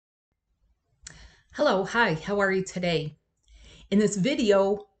Hello, hi, how are you today? In this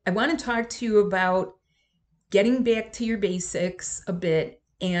video, I want to talk to you about getting back to your basics a bit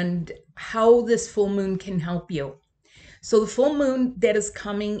and how this full moon can help you. So the full moon that is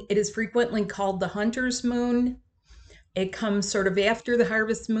coming, it is frequently called the hunter's moon. It comes sort of after the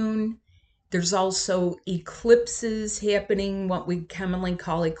harvest moon. There's also eclipses happening, what we commonly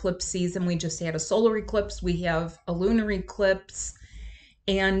call eclipse season. We just had a solar eclipse, we have a lunar eclipse.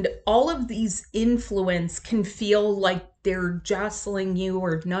 And all of these influence can feel like they're jostling you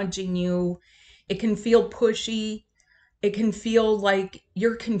or nudging you. It can feel pushy. It can feel like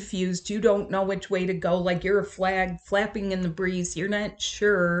you're confused. You don't know which way to go, like you're a flag flapping in the breeze. You're not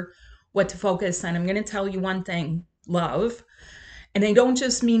sure what to focus on. I'm going to tell you one thing, love. And I don't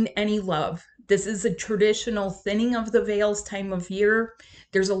just mean any love. This is a traditional thinning of the veils time of year.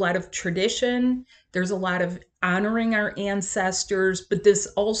 There's a lot of tradition. There's a lot of honoring our ancestors, but this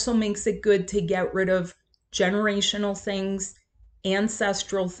also makes it good to get rid of generational things,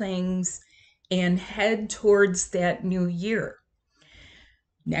 ancestral things, and head towards that new year.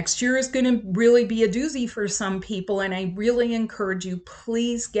 Next year is going to really be a doozy for some people, and I really encourage you,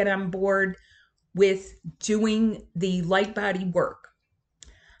 please get on board with doing the light body work.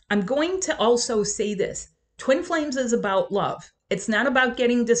 I'm going to also say this. Twin Flames is about love. It's not about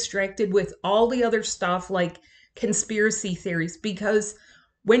getting distracted with all the other stuff like conspiracy theories, because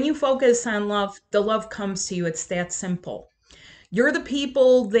when you focus on love, the love comes to you. It's that simple. You're the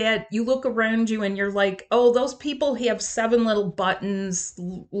people that you look around you and you're like, oh, those people have 7 little buttons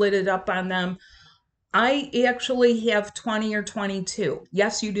lit up on them. I actually have 20 or 22.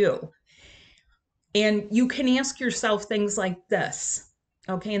 Yes, you do. And you can ask yourself things like this.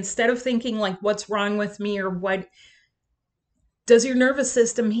 Okay, instead of thinking like, what's wrong with me, or what does your nervous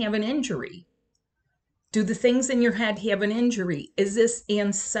system have an injury? Do the things in your head have an injury? Is this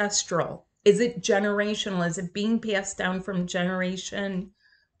ancestral? Is it generational? Is it being passed down from generation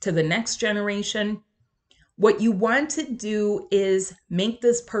to the next generation? What you want to do is make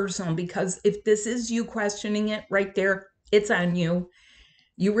this personal, because if this is you questioning it right there, it's on you.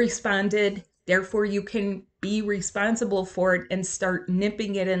 You responded, therefore you can be responsible for it and start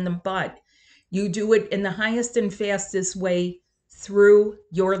nipping it in the bud. You do it in the highest and fastest way through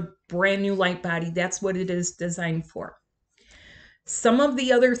your brand new light body. That's what it is designed for. Some of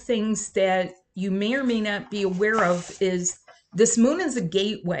the other things that you may or may not be aware of is this moon is a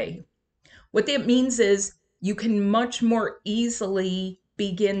gateway. What that means is you can much more easily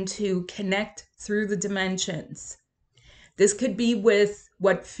begin to connect through the dimensions. This could be with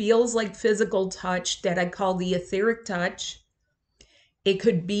what feels like physical touch that I call the etheric touch. It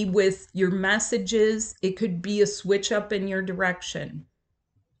could be with your messages. It could be a switch up in your direction.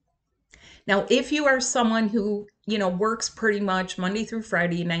 Now, if you are someone who, works pretty much Monday through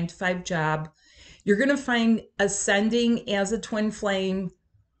Friday, 9 to 5 job, you're going to find ascending as a twin flame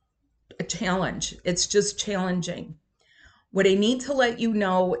a challenge. It's just challenging. What I need to let you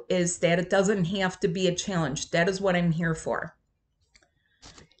know is that it doesn't have to be a challenge. That is what I'm here for.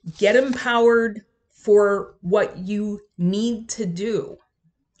 Get empowered for what you need to do,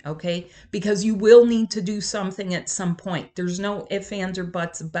 okay? Because you will need to do something at some point. There's no ifs, ands, or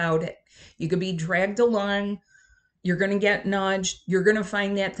buts about it. You could be dragged along. You're going to get nudged. You're going to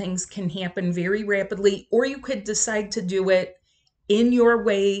find that things can happen very rapidly, or you could decide to do it in your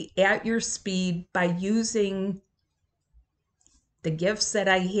way, at your speed, by using the gifts that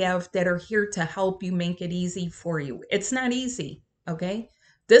I have that are here to help you make it easy for you. It's not easy, okay?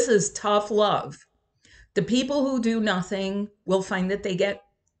 This is tough love. The people who do nothing will find that they get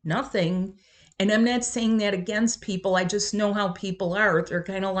nothing. And I'm not saying that against people. I just know how people are. They're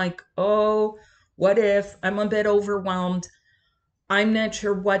kind of like, oh, what if? I'm a bit overwhelmed. I'm not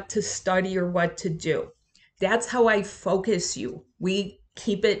sure what to study or what to do. That's how I focus you. We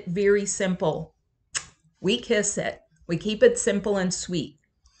keep it very simple. We kiss it. We keep it simple and sweet,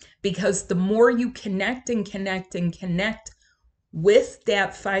 because the more you connect and connect and connect with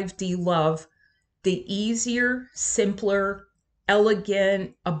that 5D love, the easier, simpler,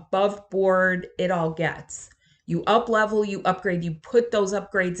 elegant, above board it all gets. You up level, you upgrade, you put those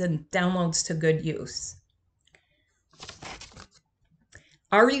upgrades and downloads to good use.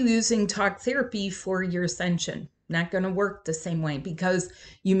 Are you using talk therapy for your ascension? Not going to work the same way, because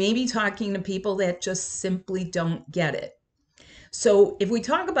you may be talking to people that just simply don't get it. So if we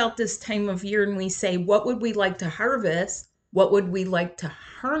talk about this time of year and we say, what would we like to harvest? What would we like to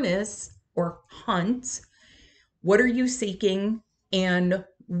harness or hunt? What are you seeking? And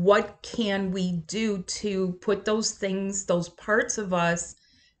what can we do to put those things, those parts of us,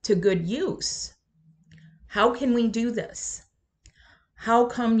 to good use? How can we do this? How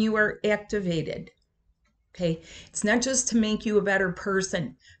come you are activated? Okay. It's not just to make you a better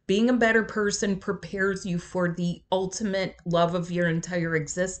person. Being a better person prepares you for the ultimate love of your entire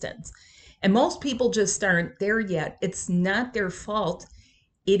existence. And most people just aren't there yet. It's not their fault.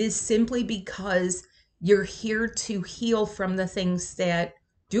 It is simply because you're here to heal from the things that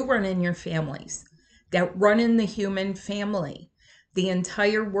do run in your families, that run in the human family, the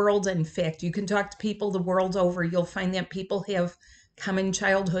entire world. In fact, you can talk to people the world over. You'll find that people have common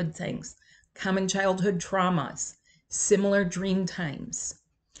childhood things, common childhood traumas, similar dream times,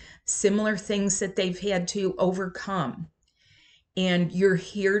 similar things that they've had to overcome. And you're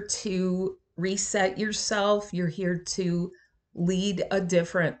here to reset yourself. You're here to lead a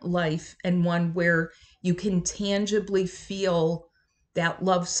different life, and one where you can tangibly feel that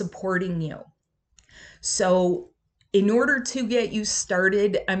love supporting you. So, in order to get you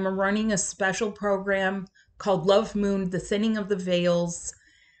started, I'm running a special program called Love Moon, The Thinning of the Veils.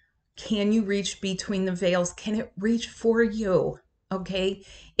 Can you reach between the veils? Can it reach for you? Okay.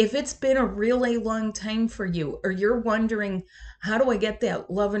 If it's been a really long time for you, or you're wondering, how do I get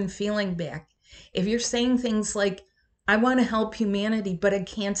that love and feeling back? If you're saying things like, I want to help humanity, but I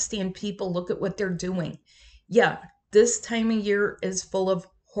can't stand people, look at what they're doing. Yeah, this time of year is full of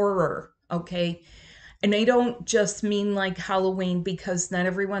horror. Okay. And I don't just mean like Halloween, because not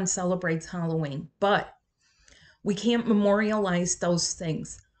everyone celebrates Halloween, but we can't memorialize those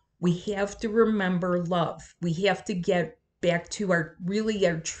things. We have to remember love. We have to get back to our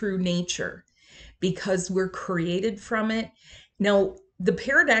true nature, because we're created from it. Now, the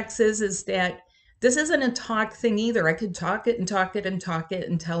paradox is that this isn't a talk thing either. I could talk it and talk it and talk it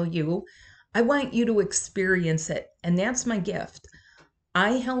and tell you. I want you to experience it. And that's my gift.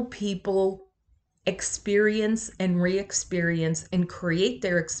 I help people experience and re-experience and create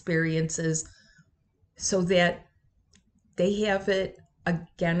their experiences so that they have it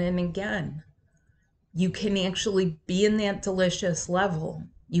again and again. You can actually be in that delicious level.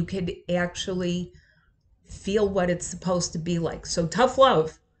 You could actually feel what it's supposed to be like. So tough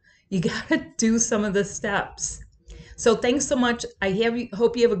love. You got to do some of the steps. So thanks so much.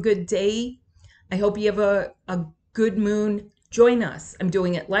 Hope you have a good day. I hope you have a good moon. Join us. I'm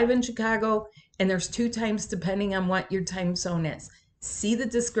doing it live in Chicago, and there's 2 times depending on what your time zone is. See the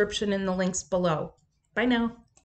description in the links below. Bye now.